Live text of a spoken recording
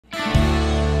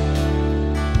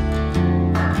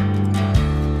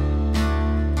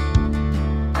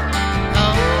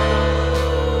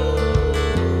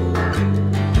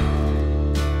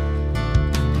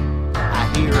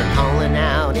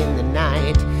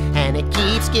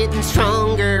keeps getting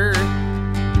stronger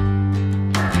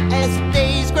as the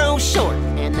days grow short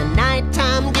and the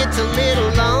nighttime gets a little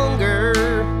longer.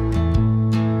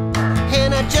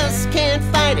 And I just can't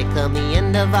fight it come the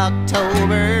end of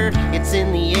October. It's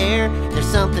in the air, there's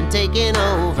something taking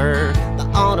over. The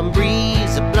autumn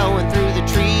breeze is blowing through the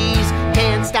trees.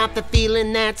 Can't stop the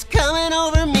feeling that's coming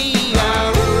over me.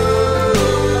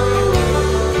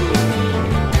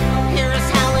 Hear us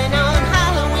howling on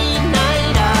Halloween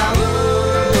night.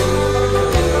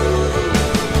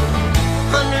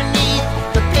 Underneath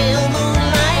the pale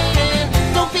moonlight,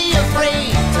 and don't be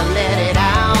afraid to let it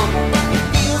out. It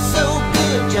feels so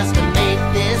good just to make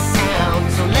this sound.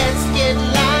 So let's get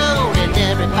loud and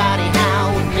everybody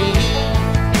howl with me,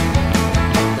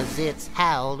 'cause it's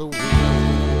Howl-O-Ween.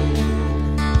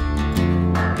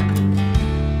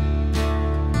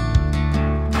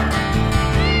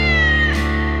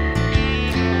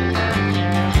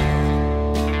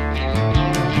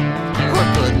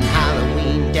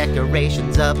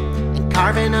 Decorations up and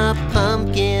carving up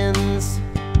pumpkins,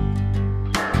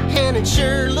 and it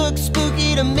sure looks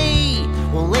spooky to me.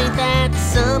 Well, ain't that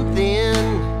something?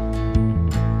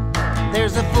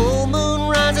 There's a full moon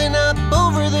rising up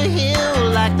over the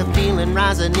hill, like the feeling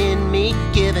rising in me,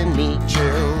 giving me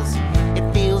chills. It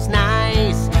feels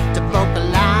nice to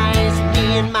vocalize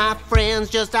me and my friends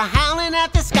just a howling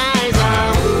at the skies.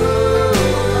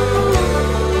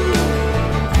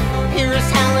 Hear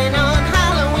us howling on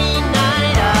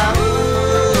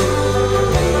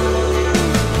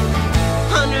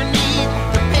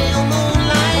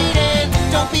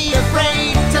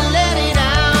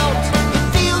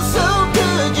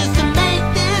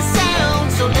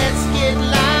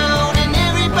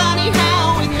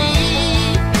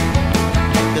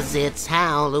it's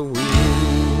Howl-O-Ween.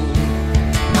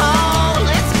 Oh,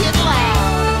 let's get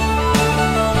loud.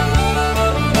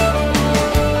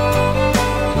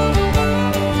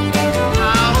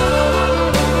 Oh.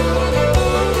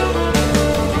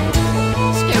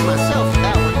 Scared myself with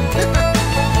that one.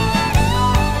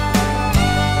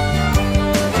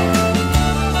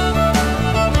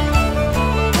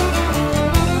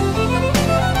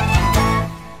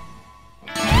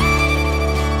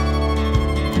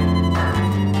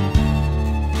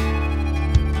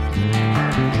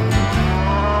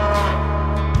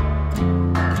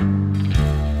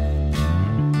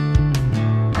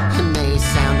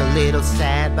 Little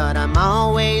sad, but I'm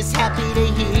always happy to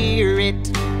hear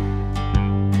it.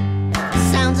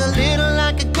 Sounds a little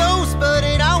like a ghost, but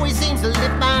it always seems to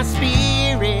lift my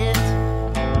spirit.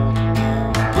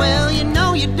 Well, you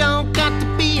know you don't got to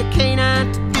be a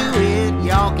canine to do it.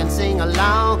 Y'all can sing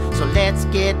along, so let's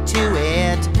get to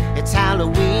it. It's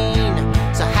Halloween,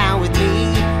 so howl with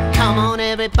me. Come on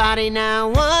everybody now,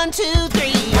 1, 2, 3.